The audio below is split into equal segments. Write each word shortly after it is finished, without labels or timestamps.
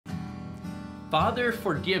Father,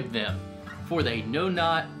 forgive them, for they know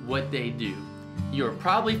not what they do. You're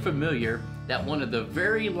probably familiar that one of the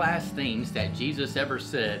very last things that Jesus ever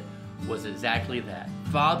said was exactly that.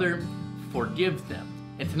 Father, forgive them.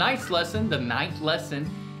 In tonight's lesson, the 9th lesson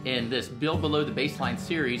in this Build Below the Baseline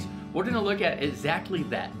series, we're going to look at exactly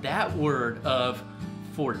that word of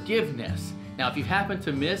forgiveness. Now, if you happen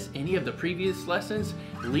to miss any of the previous lessons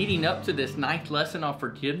leading up to this 9th lesson on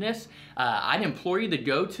forgiveness, I'd implore you to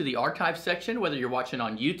go to the archive section, whether you're watching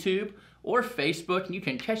on YouTube or Facebook, and you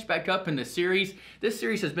can catch back up in the series. This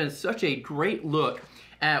series has been such a great look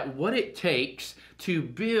at what it takes to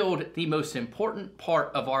build the most important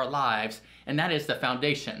part of our lives, and that is the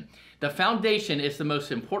foundation. The foundation is the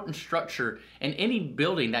most important structure in any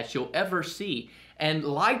building that you'll ever see. And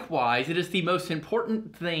likewise, it is the most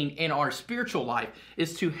important thing in our spiritual life,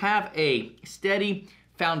 is to have a steady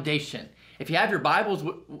foundation. If you have your Bibles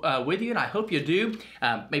with you, and I hope you do,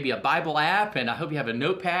 maybe a Bible app, and I hope you have a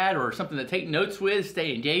notepad or something to take notes with,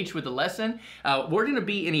 stay engaged with the lesson. We're going to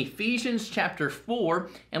be in Ephesians chapter 4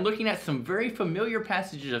 and looking at some very familiar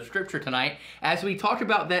passages of Scripture tonight as we talk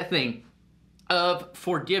about that thing of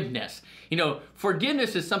forgiveness. You know,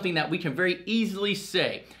 forgiveness is something that we can very easily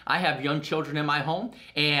say. I have young children in my home,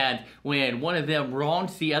 and when one of them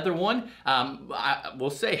wrongs the other one, I will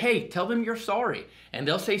say, hey, tell them you're sorry. And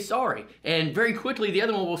they'll say sorry. And very quickly, the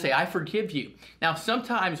other one will say, I forgive you. Now,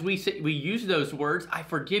 sometimes we use those words, I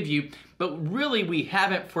forgive you, but really we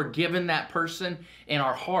haven't forgiven that person in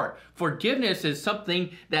our heart. Forgiveness is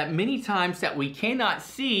something that many times that we cannot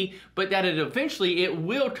see, but that eventually it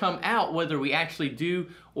will come out whether we actually do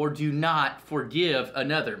or do not forgive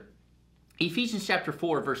another. Ephesians chapter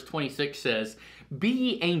 4 verse 26 says, Be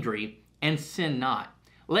ye angry and sin not.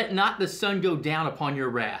 Let not the sun go down upon your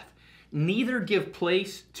wrath. Neither give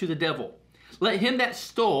place to the devil. Let him that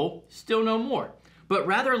stole steal no more, but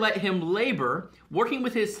rather let him labor, working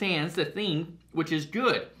with his hands the thing which is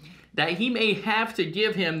good, that he may have to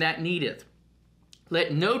give him that needeth.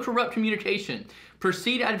 Let no corrupt communication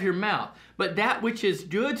proceed out of your mouth, but that which is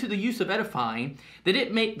good to the use of edifying, that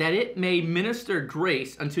it may minister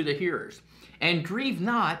grace unto the hearers. And grieve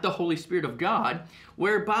not the Holy Spirit of God,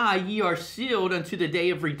 whereby ye are sealed unto the day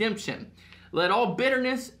of redemption. Let all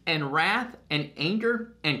bitterness and wrath and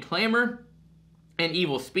anger and clamor and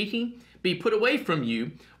evil speaking be put away from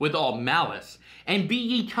you with all malice. And be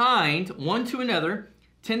ye kind one to another,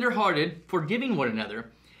 tender-hearted, forgiving one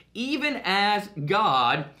another, even as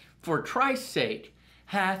God, for Christ's sake,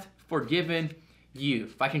 hath forgiven you.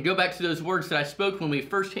 If I can go back to those words that I spoke when we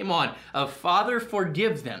first came on, of Father,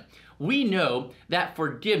 forgive them. We know that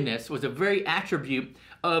forgiveness was a very attribute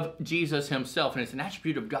of Jesus himself, and it's an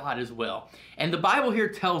attribute of God as well. And the Bible here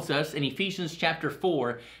tells us in Ephesians chapter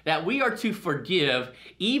 4 that we are to forgive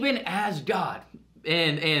even as God,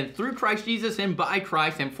 and through Christ Jesus and by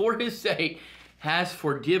Christ and for his sake has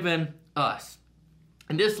forgiven us.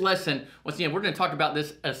 In this lesson, once again, we're going to talk about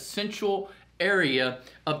this essential area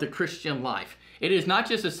of the Christian life. It is not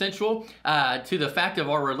just essential to the fact of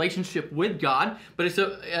our relationship with God, but it's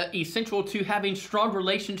essential to having strong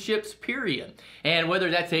relationships, period. And whether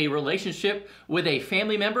that's a relationship with a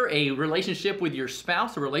family member, a relationship with your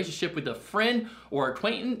spouse, a relationship with a friend or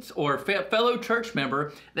acquaintance or fellow church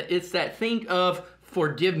member, it's that thing of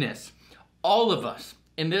forgiveness. All of us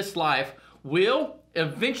in this life will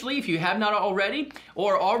eventually, if you have not already,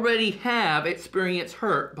 or already have experienced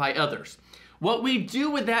hurt by others. What we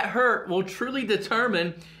do with that hurt will truly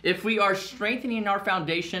determine if we are strengthening our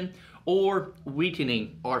foundation or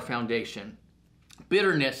weakening our foundation.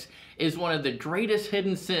 Bitterness is one of the greatest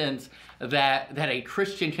hidden sins that a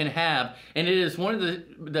Christian can have, and it is one of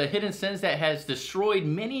the hidden sins that has destroyed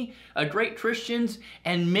many great Christians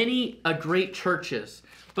and many great churches.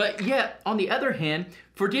 But yet, on the other hand,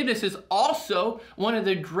 forgiveness is also one of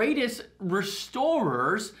the greatest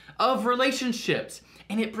restorers of relationships.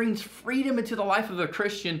 And it brings freedom into the life of a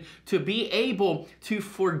Christian to be able to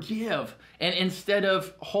forgive and instead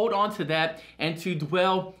of hold on to that and to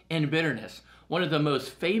dwell in bitterness. One of the most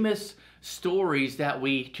famous stories that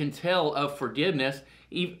we can tell of forgiveness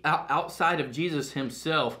outside of Jesus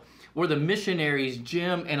himself were the missionaries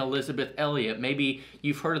Jim and Elizabeth Elliot. Maybe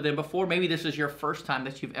you've heard of them before. Maybe this is your first time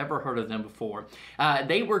that you've ever heard of them before.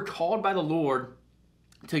 They were called by the Lord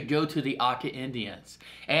to go to the Auca Indians.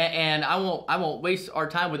 And I won't waste our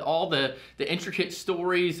time with all the intricate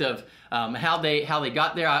stories of how they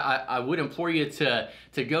got there. I would implore you to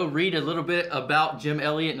go read a little bit about Jim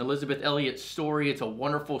Elliot and Elizabeth Elliot's story. It's a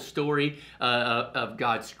wonderful story of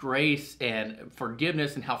God's grace and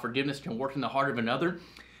forgiveness and how forgiveness can work in the heart of another.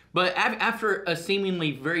 But after a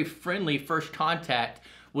seemingly very friendly first contact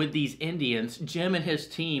with these Indians. Jim and his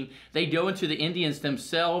team, they go into the Indians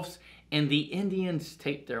themselves, and the Indians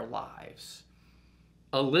take their lives.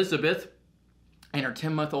 Elizabeth and her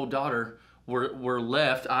 10-month-old daughter were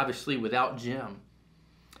left, obviously, without Jim.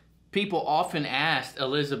 People often asked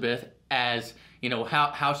Elizabeth as,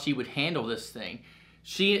 how she would handle this thing.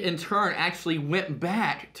 She, in turn, actually went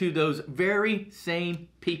back to those very same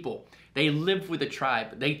people. They lived with the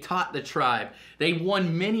tribe. They taught the tribe. They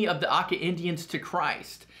won many of the Auca Indians to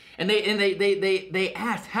Christ. And they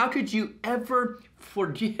asked, how could you ever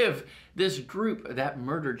forgive this group that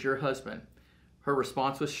murdered your husband? Her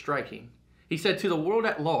response was striking. He said, to the world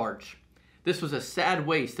at large, this was a sad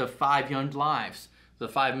waste of 5 young lives, the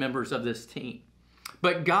 5 members of this team.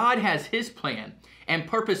 But God has his plan and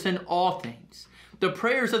purpose in all things. The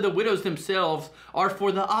prayers of the widows themselves are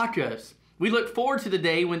for the Aucas. We look forward to the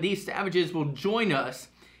day when these savages will join us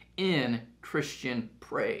in Christian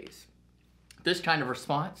praise. This kind of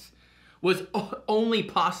response was only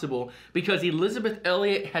possible because Elisabeth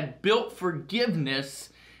Elliot had built forgiveness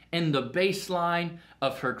in the baseline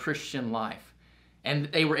of her Christian life. And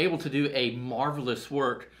they were able to do a marvelous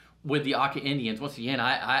work with the Auca Indians. Once again,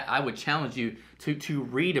 I would challenge you to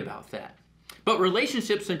read about that. But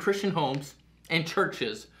relationships in Christian homes and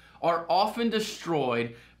churches are often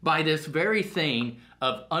destroyed by this very thing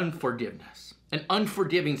of unforgiveness, an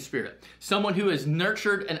unforgiving spirit. Someone who has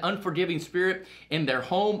nurtured an unforgiving spirit in their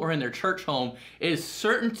home or in their church home is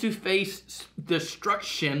certain to face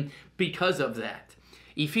destruction because of that.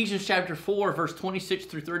 Ephesians chapter 4, verse 26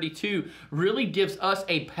 through 32 really gives us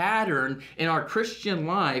a pattern in our Christian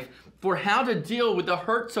life for how to deal with the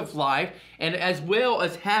hurts of life, and as well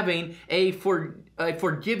as having a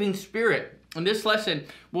forgiving spirit. In this lesson,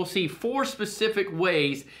 we'll see 4 specific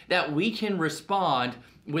ways that we can respond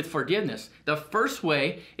with forgiveness. The first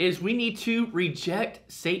way is we need to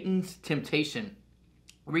reject Satan's temptation.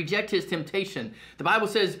 Reject his temptation. The Bible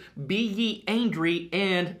says, be ye angry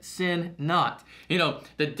and sin not.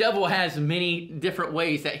 The devil has many different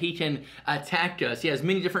ways that he can attack us. He has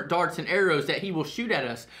many different darts and arrows that he will shoot at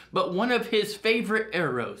us. But one of his favorite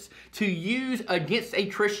arrows to use against a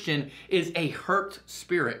Christian is a hurt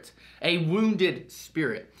spirit, a wounded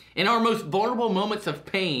spirit. In our most vulnerable moments of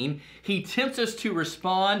pain, he tempts us to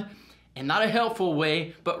respond in not a helpful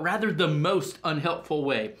way, but rather the most unhelpful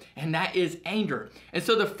way, and that is anger. And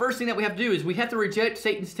so the first thing that we have to do is we have to reject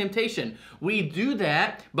Satan's temptation. We do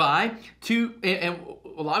that by and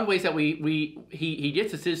a lot of ways that he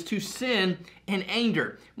gets us is to sin in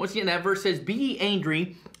anger. Once again, that verse says, be ye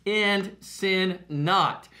angry and sin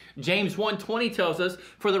not. James 1:20 tells us,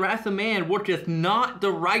 for the wrath of man worketh not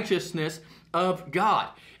the righteousness of God.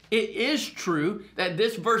 It is true that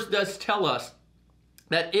this verse does tell us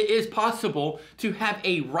that it is possible to have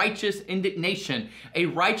a righteous indignation, a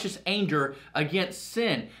righteous anger against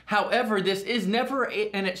sin. However, this is never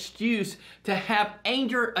an excuse to have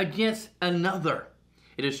anger against another.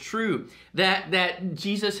 It is true that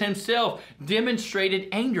Jesus himself demonstrated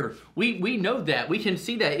anger. We know that. We can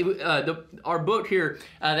see that. Our book here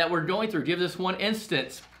that we're going through gives us one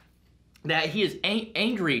instance that he is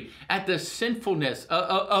angry at the sinfulness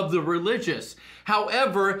of the religious.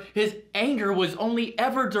 However, his anger was only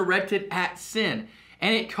ever directed at sin.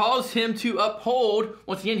 And it caused him to uphold,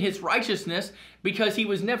 once again, his righteousness because he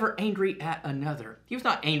was never angry at another. He was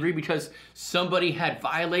not angry because somebody had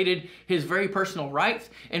violated his very personal rights.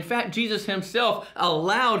 In fact, Jesus himself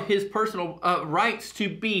allowed his personal rights to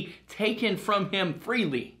be taken from him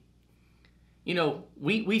freely.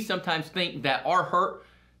 We sometimes think that our hurt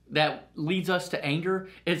that leads us to anger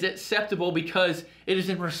is acceptable because it is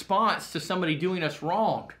in response to somebody doing us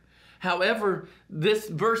wrong. However, this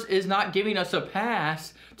verse is not giving us a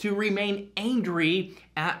pass to remain angry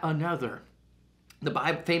at another.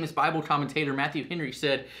 The famous Bible commentator Matthew Henry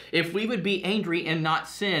said, if we would be angry and not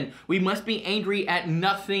sin, we must be angry at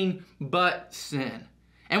nothing but sin.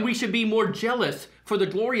 And we should be more jealous for the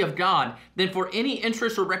glory of God than for any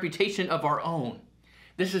interest or reputation of our own.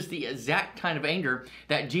 This is the exact kind of anger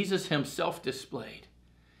that Jesus himself displayed.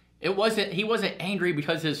 He wasn't angry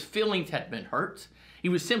because his feelings had been hurt. He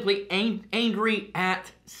was simply angry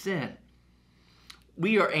at sin.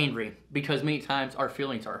 We are angry because many times our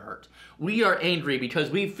feelings are hurt. We are angry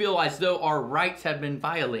because we feel as though our rights have been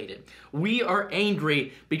violated. We are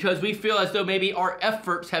angry because we feel as though maybe our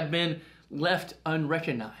efforts have been left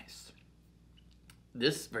unrecognized.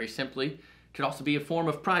 This, very simply, could also be a form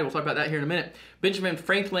of pride. We'll talk about that here in a minute. Benjamin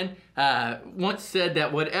Franklin once said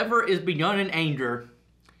that whatever is begun in anger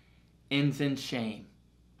ends in shame.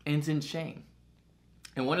 Ends in shame.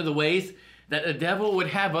 And one of the ways that the devil would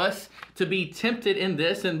have us to be tempted in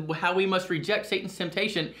this, and how we must reject Satan's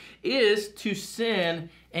temptation is to sin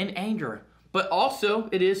in anger. But also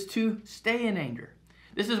it is to stay in anger.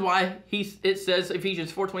 This is why it says,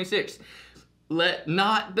 Ephesians 4:26, let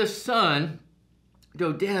not the sun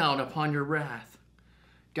go down upon your wrath.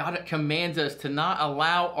 God commands us to not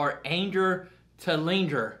allow our anger to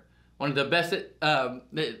linger. One of the best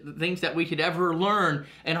things that we could ever learn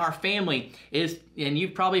in our family is, and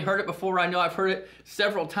you've probably heard it before, I know I've heard it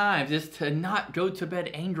several times, is to not go to bed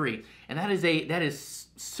angry. And that is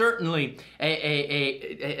certainly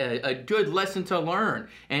a good lesson to learn.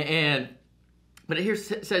 But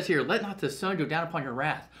it says here, let not the sun go down upon your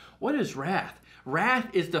wrath. What is wrath? Wrath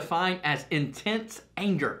is defined as intense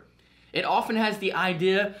anger. It often has the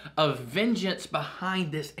idea of vengeance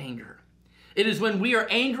behind this anger. It is when we are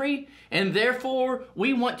angry and therefore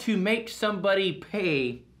we want to make somebody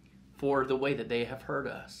pay for the way that they have hurt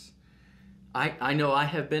us. I know I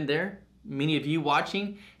have been there. Many of you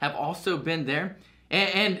watching have also been there.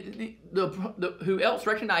 And who else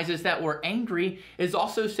recognizes that we're angry is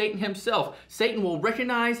also Satan himself. Satan will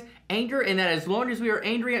recognize anger, and that as long as we are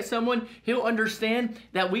angry at someone, he'll understand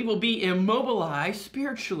that we will be immobilized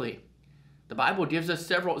spiritually. The Bible gives us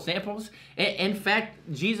several examples. In fact,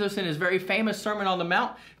 Jesus in his very famous Sermon on the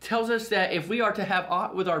Mount tells us that if we are to have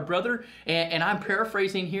aught with our brother, and I'm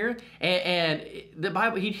paraphrasing here, and the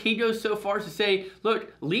Bible, he goes so far as to say,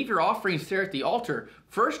 look, leave your offerings there at the altar.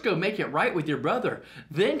 First go make it right with your brother.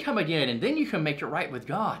 Then come again, and then you can make it right with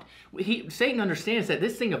God. Satan understands that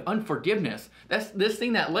this thing of unforgiveness, that's this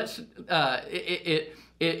thing that lets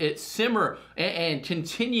it simmer and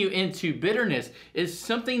continue into bitterness, is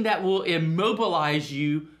something that will immobilize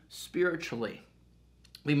you spiritually.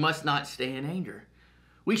 We must not stay in anger.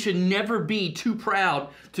 We should never be too proud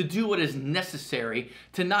to do what is necessary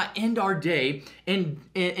to not end our day in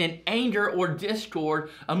anger or discord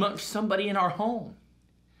amongst somebody in our home.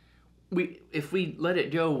 If we let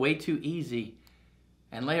it go way too easy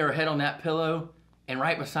and lay our head on that pillow, and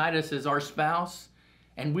right beside us is our spouse,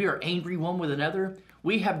 and we are angry one with another,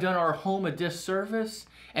 we have done our home a disservice,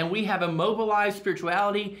 and we have immobilized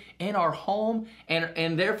spirituality in our home,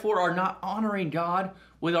 and therefore are not honoring God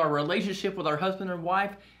with our relationship with our husband and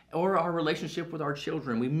wife, or our relationship with our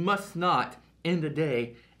children. We must not end the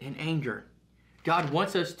day in anger. God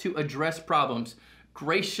wants us to address problems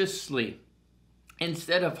graciously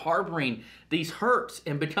instead of harboring these hurts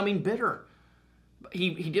and becoming bitter.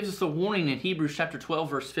 He gives us a warning in Hebrews chapter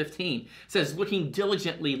 12, verse 15. It says, looking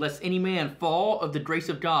diligently, lest any man fall of the grace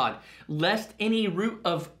of God, lest any root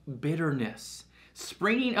of bitterness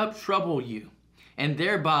springing up trouble you, and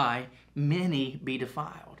thereby many be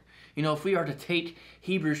defiled. You know, if we are to take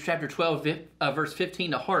Hebrews chapter 12, verse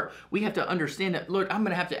 15 to heart, we have to understand that, Lord, I'm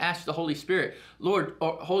going to have to ask the Holy Spirit, Lord,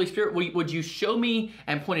 Holy Spirit, would you show me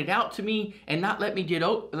and point it out to me, and not let me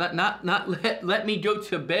let me go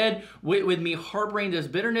to bed with me harboring this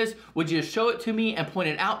bitterness? Would you show it to me and point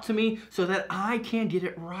it out to me so that I can get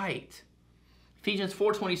it right? Ephesians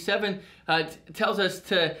 4:27 tells us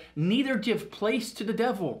to neither give place to the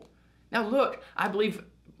devil. Now look, I believe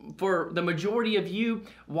for the majority of you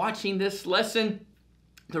watching this lesson,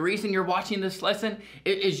 the reason you're watching this lesson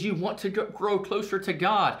is you want to grow closer to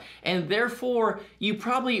God. And therefore, you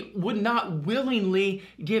probably would not willingly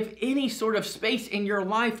give any sort of space in your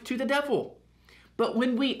life to the devil. But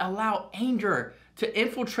when we allow anger to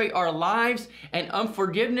infiltrate our lives and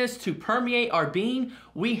unforgiveness to permeate our being,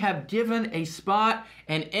 we have given a spot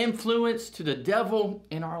and influence to the devil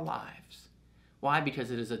in our lives. Why? Because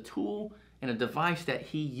it is a tool and a device that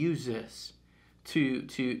he uses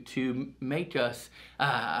to make us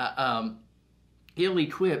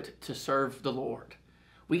ill-equipped to serve the Lord.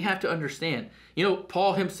 We have to understand. You know,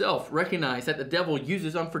 Paul himself recognized that the devil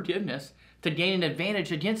uses unforgiveness to gain an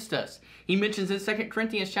advantage against us. He mentions in 2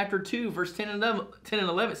 Corinthians chapter 2, verse 10 and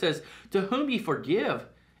 11, it says, to whom ye forgive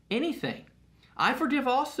anything, I forgive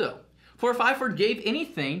also. For if I forgave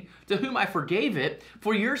anything, to whom I forgave it,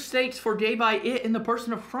 for your sakes forgave I it in the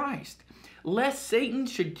person of Christ, lest Satan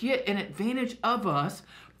should get an advantage of us,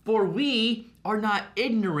 for we are not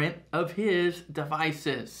ignorant of his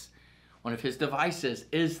devices. One of his devices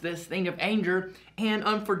is this thing of anger and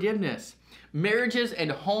unforgiveness. Marriages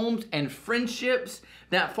and homes and friendships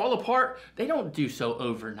that fall apart, they don't do so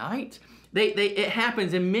overnight. It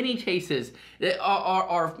happens in many cases. There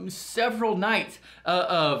are several nights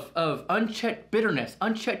of unchecked bitterness,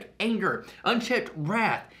 unchecked anger, unchecked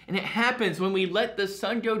wrath. And it happens when we let the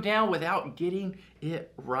sun go down without getting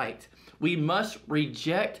it right. We must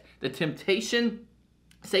reject the temptation,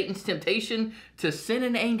 Satan's temptation to sin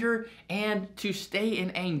in anger and to stay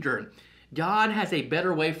in anger. God has a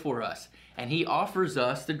better way for us. and he offers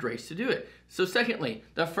us the grace to do it. So secondly,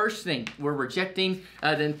 the first thing, we're rejecting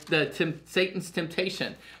Satan's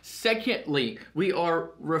temptation. Secondly, we are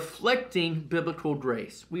reflecting biblical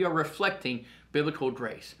grace. We are reflecting biblical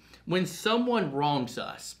grace. When someone wrongs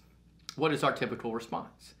us, what is our typical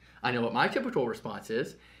response? I know what my typical response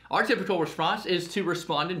is. Our typical response is to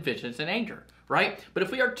respond in vengeance and anger, right? But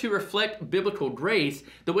if we are to reflect biblical grace,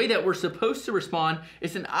 the way that we're supposed to respond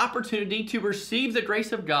is an opportunity to receive the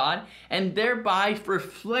grace of God and thereby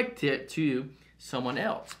reflect it to someone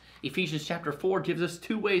else. Ephesians chapter 4 gives us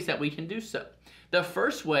two ways that we can do so. The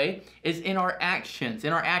first way is in our actions.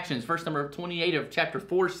 In our actions, verse number 28 of chapter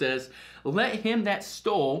 4 says, "Let him that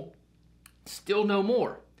stole steal no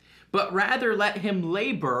more, but rather let him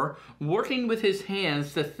labor, working with his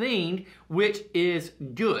hands the thing which is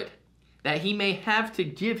good, that he may have to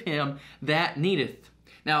give him that needeth."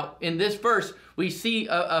 Now, in this verse, we see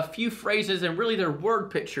a few phrases, and really they're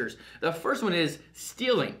word pictures. The first one is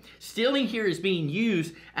stealing. Stealing here is being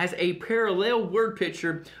used as a parallel word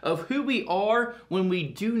picture of who we are when we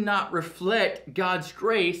do not reflect God's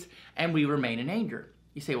grace and we remain in anger.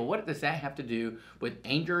 You say, well, what does that have to do with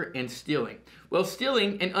anger and stealing? Well,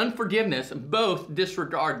 stealing and unforgiveness both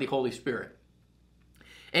disregard the Holy Spirit.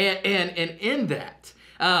 And in that,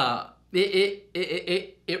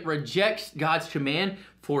 it rejects God's command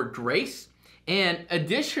for grace. And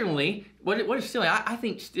additionally, what is stealing? I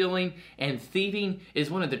think stealing and thieving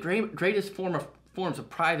is one of the greatest forms of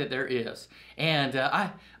pride that there is. And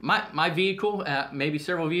my vehicle, maybe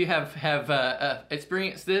several of you have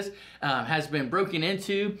experienced this, has been broken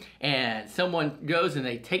into, and someone goes and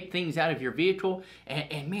they take things out of your vehicle,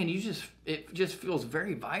 and man, it just feels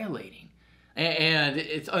very violating. And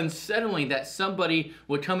it's unsettling that somebody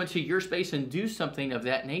would come into your space and do something of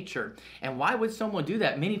that nature. And why would someone do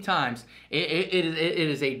that? Many times, it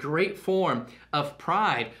is a great form of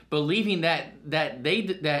pride, believing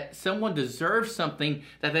that someone deserves something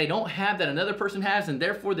that they don't have, that another person has, and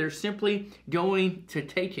therefore they're simply going to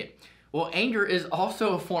take it. Well, anger is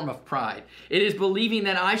also a form of pride. It is believing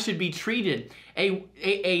that I should be treated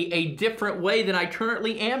a different way than I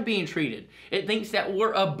currently am being treated. It thinks that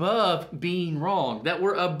we're above being wrong, that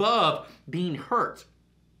we're above being hurt.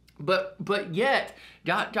 But yet,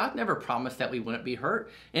 God never promised that we wouldn't be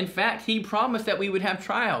hurt. In fact, He promised that we would have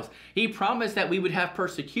trials. He promised that we would have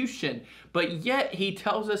persecution. But yet, He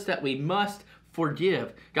tells us that we must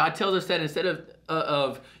forgive. God tells us that instead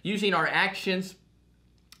of using our actions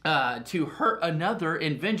to hurt another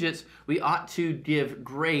in vengeance, we ought to give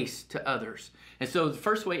grace to others. And so the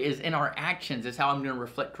first way is in our actions, is how I'm going to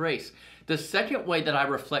reflect grace. The second way that I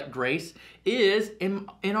reflect grace is in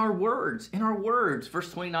our words. In our words,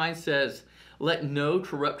 verse 29 says, "Let no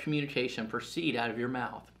corrupt communication proceed out of your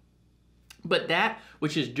mouth, but that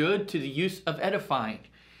which is good to the use of edifying,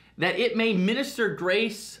 that it may minister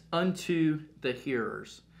grace unto the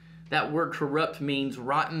hearers." That word corrupt means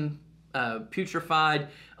rotten, putrefied,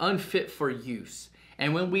 unfit for use.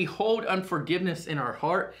 And when we hold unforgiveness in our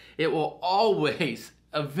heart, it will always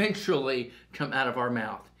eventually come out of our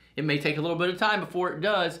mouth. It may take a little bit of time before it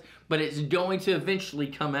does, but it's going to eventually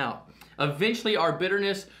come out. Eventually our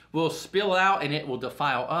bitterness will spill out, and it will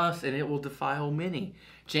defile us, and it will defile many.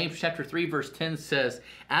 James chapter 3 verse 10 says,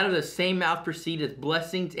 "Out of the same mouth proceedeth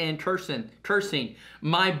blessings and cursing.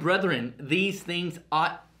 My brethren, these things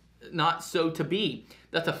ought not so to be.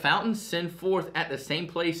 That the fountains send forth at the same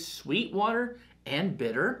place sweet water and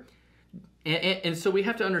bitter." And so we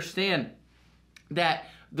have to understand that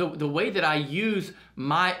the way that I use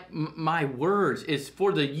my words is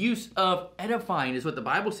for the use of edifying, is what the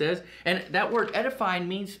Bible says. And that word edifying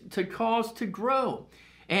means to cause to grow.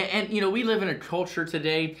 And you know, we live in a culture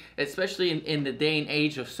today, especially in the day and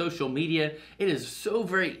age of social media, it is so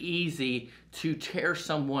very easy to tear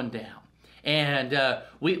someone down. And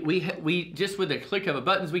we just with a click of a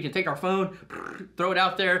buttons, we can take our phone, throw it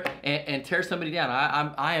out there, and tear somebody down.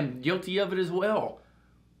 I am guilty of it as well.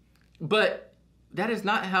 But that is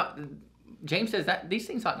not how James says that these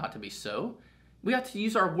things ought not to be so. We ought to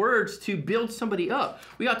use our words to build somebody up.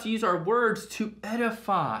 We ought to use our words to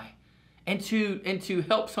edify and to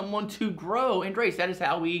help someone to grow in grace. That is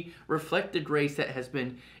how we reflect the grace that has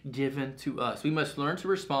been given to us. We must learn to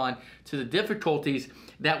respond to the difficulties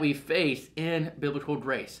that we face in biblical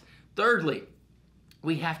grace. Thirdly,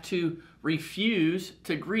 we have to refuse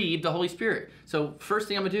to grieve the Holy Spirit. So first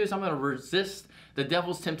thing I'm going to do is I'm going to resist the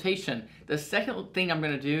devil's temptation. The second thing I'm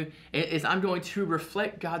going to do is I'm going to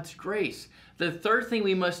reflect God's grace. The third thing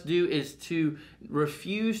we must do is to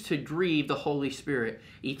refuse to grieve the Holy Spirit.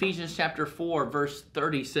 Ephesians chapter 4 verse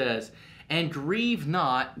 30 says, "And grieve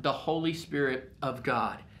not the Holy Spirit of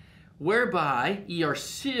God." whereby ye are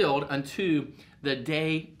sealed unto the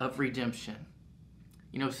day of redemption.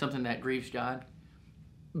 You know something that grieves God?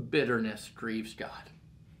 Bitterness grieves God.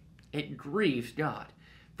 It grieves God.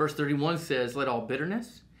 Verse 31 says, let all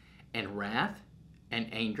bitterness and wrath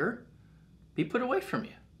and anger be put away from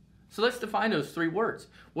you. So let's define those three words.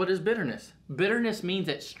 What is bitterness? Bitterness means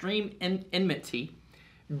extreme enmity,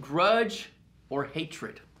 grudge, or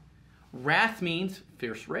hatred. Wrath means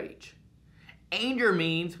fierce rage. Anger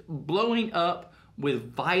means blowing up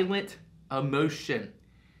with violent emotion.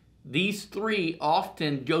 These three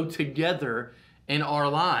often go together in our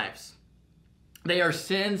lives. They are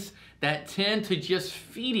sins that tend to just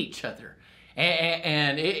feed each other.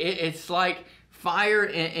 And it's like fire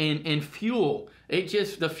and fuel.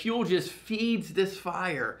 The fuel just feeds this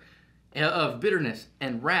fire of bitterness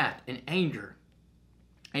and wrath and anger.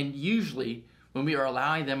 And usually when we are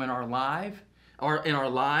allowing them in our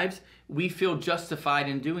lives, we feel justified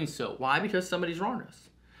in doing so. Why? Because somebody's wronged us.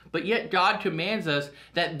 But yet God commands us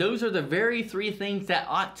that those are the very three things that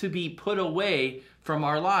ought to be put away from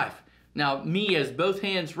our life. Now, me as both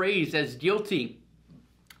hands raised as guilty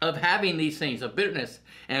of having these things of bitterness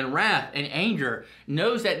and wrath and anger,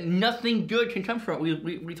 knows that nothing good can come from it.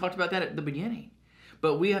 We talked about that at the beginning.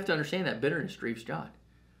 But we have to understand that bitterness grieves God.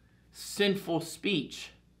 Sinful speech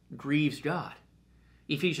grieves God.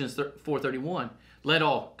 Ephesians 4:31, let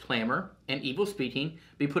all clamor and evil speaking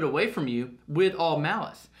be put away from you with all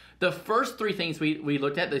malice. The first three things we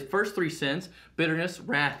looked at, the first three sins, bitterness,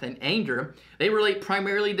 wrath, and anger, they relate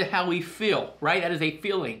primarily to how we feel, right? That is a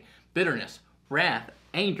feeling. Bitterness, wrath,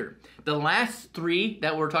 anger. The last three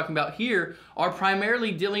that we're talking about here are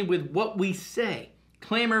primarily dealing with what we say.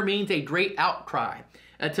 Clamor means a great outcry,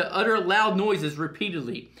 to utter loud noises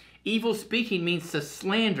repeatedly. Evil speaking means to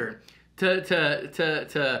slander,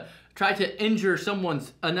 to try to injure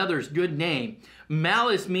another's good name.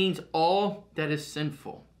 Malice means all that is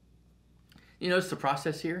sinful. You notice the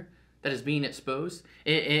process here that is being exposed?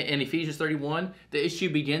 In Ephesians 31, the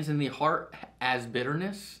issue begins in the heart as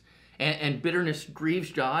bitterness. And bitterness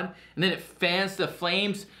grieves God. And then it fans the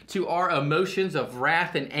flames to our emotions of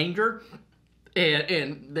wrath and anger.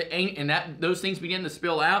 Those things begin to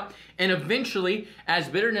spill out. And eventually, as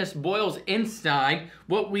bitterness boils inside,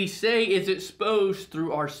 what we say is exposed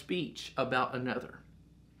through our speech about another.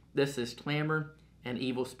 This is clamor and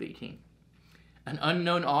evil speaking. An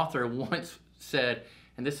unknown author once said,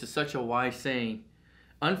 and this is such a wise saying,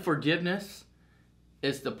 unforgiveness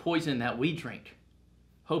is the poison that we drink,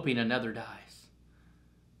 hoping another dies.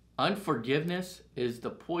 Unforgiveness is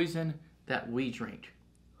the poison that we drink,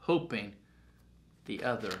 hoping the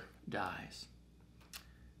other dies.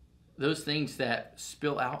 Those things that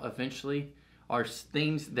spill out eventually are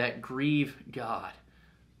things that grieve God.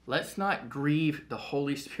 Let's not grieve the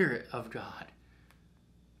Holy Spirit of God.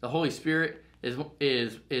 The Holy Spirit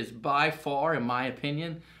is by far, in my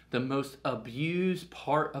opinion, the most abused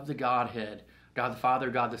part of the Godhead. God the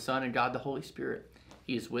Father, God the Son, and God the Holy Spirit.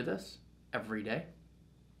 He is with us every day.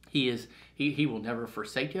 He will never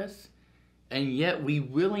forsake us. And yet we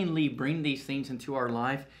willingly bring these things into our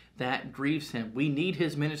life that grieves him. We need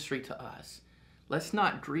his ministry to us. Let's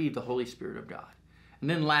not grieve the Holy Spirit of God. And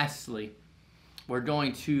then lastly, we're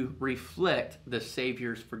going to reflect the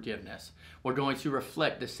Savior's forgiveness. We're going to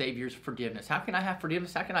reflect the Savior's forgiveness. How can I have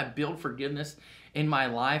forgiveness? How can I build forgiveness in my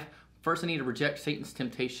life? First, I need to reject Satan's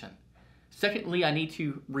temptation. Secondly, I need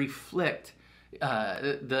to reflect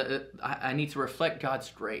I need to reflect God's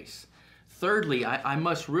grace. Thirdly, I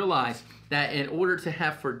must realize that in order to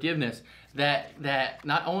have forgiveness, that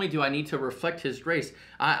not only do I need to reflect his grace,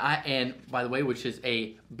 and by the way, which is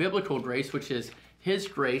a biblical grace, which is his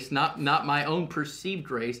grace, not my own perceived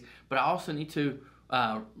grace, but I also need to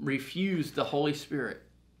refuse the Holy Spirit.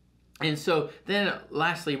 And so then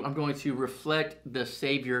lastly, I'm going to reflect the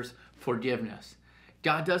Savior's forgiveness.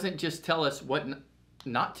 God doesn't just tell us what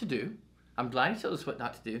not to do. I'm glad he tells us what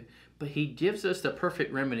not to do, but he gives us the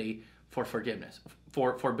perfect remedy for forgiveness,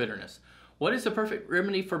 for bitterness. What is the perfect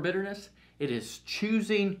remedy for bitterness? It is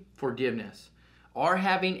choosing forgiveness. Our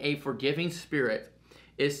having a forgiving spirit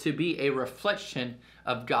is to be a reflection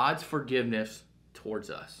of God's forgiveness towards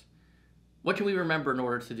us. What can we remember in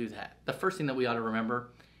order to do that? The first thing that we ought to remember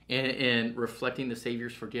in reflecting the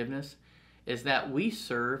Savior's forgiveness is that we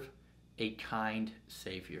serve a kind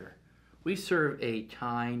Savior. We serve a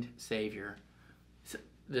kind Savior.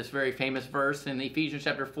 This very famous verse in Ephesians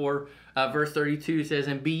chapter 4, verse 32 says,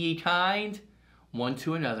 and be ye kind one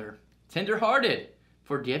to another, tender-hearted,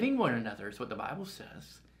 forgiving one another, is what the Bible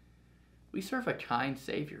says. We serve a kind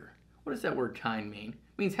Savior. What does that word kind mean?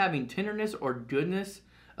 It means having tenderness or goodness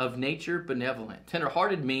of nature benevolent.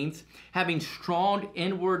 Tenderhearted means having strong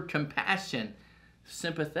inward compassion,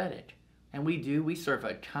 sympathetic. And we serve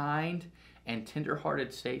a kind and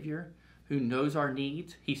tenderhearted Savior who knows our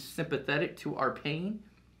needs. He's sympathetic to our pain,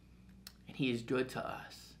 and he is good to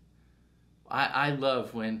us. I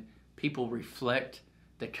love when people reflect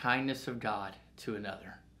the kindness of God to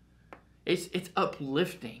another. It's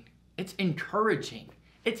uplifting. It's encouraging.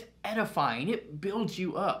 It's edifying. It builds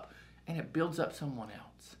you up, and it builds up someone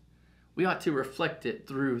else. We ought to reflect it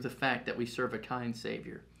through the fact that we serve a kind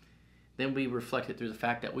Savior. Then we reflect it through the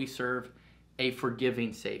fact that we serve a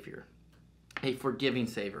forgiving Savior. A forgiving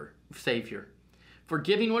Savior.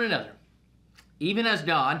 Forgiving one another, even as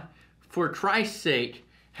God, for Christ's sake,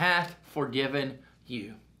 hath forgiven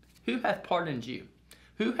you. Who hath pardoned you?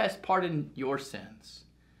 Who has pardoned your sins?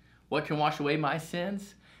 What can wash away my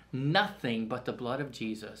sins? Nothing but the blood of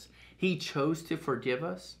Jesus. He chose to forgive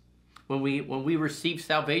us. When we received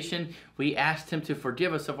salvation, we asked him to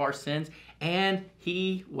forgive us of our sins, and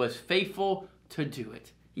he was faithful to do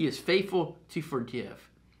it. He is faithful to forgive.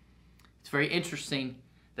 It's very interesting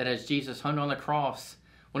that as Jesus hung on the cross,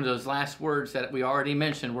 one of those last words that we already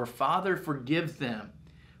mentioned were, Father, forgive them,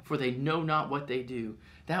 for they know not what they do.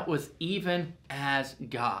 That was even as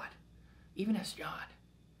God. Even as God.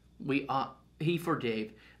 He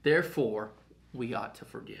forgave. Therefore, we ought to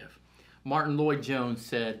forgive. Martin Lloyd-Jones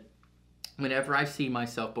said, whenever I see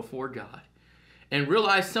myself before God and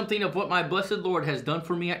realize something of what my blessed Lord has done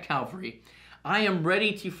for me at Calvary, I am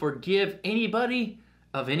ready to forgive anybody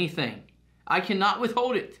of anything. I cannot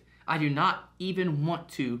withhold it. I do not even want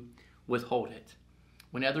to withhold it.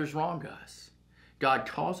 When others wrong us, God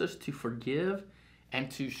calls us to forgive and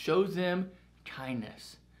to show them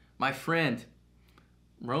kindness. My friend,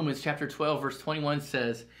 Romans chapter 12, verse 21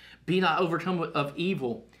 says, be not overcome of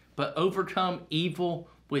evil, but overcome evil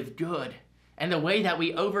with good. And the way that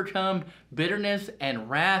we overcome bitterness and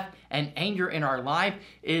wrath and anger in our life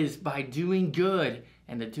is by doing good.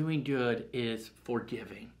 And the doing good is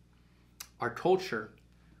forgiving. Our culture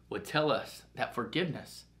would tell us that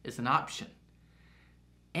forgiveness is an option,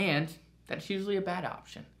 and that's usually a bad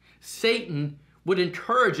option. Satan would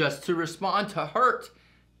encourage us to respond to hurt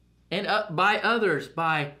and by others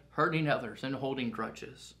by hurting others and holding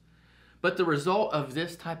grudges. But the result of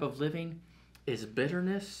this type of living is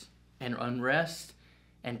bitterness and unrest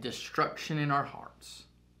and destruction in our hearts.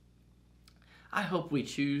 I hope we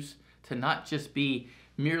choose to not just be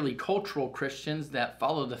merely cultural Christians that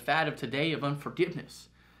follow the fad of today of unforgiveness,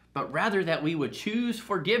 but rather that we would choose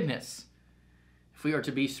forgiveness. If we are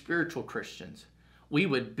to be spiritual Christians, we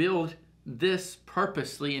would build this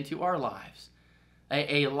purposely into our lives,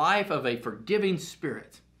 a life of a forgiving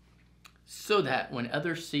spirit, so that when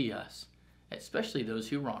others see us, especially those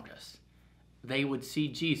who wrong us, they would see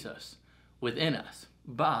Jesus within us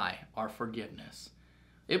by our forgiveness.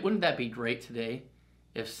 Wouldn't that be great today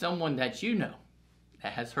if someone that you know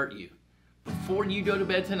that has hurt you, before you go to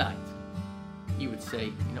bed tonight, you would say,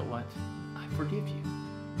 you know what? I forgive you.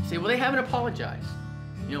 You say, well, they haven't apologized.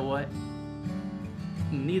 You know what?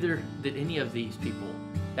 Neither did any of these people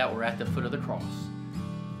that were at the foot of the cross.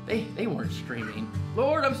 They weren't screaming,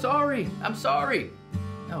 Lord, I'm sorry, I'm sorry.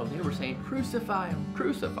 No, they were saying, crucify him,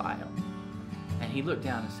 crucify him. And he looked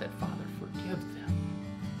down and said, Father, forgive them,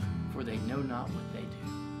 for they know not what they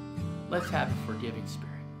do. Let's have a forgiving spirit.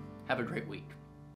 Have a great week.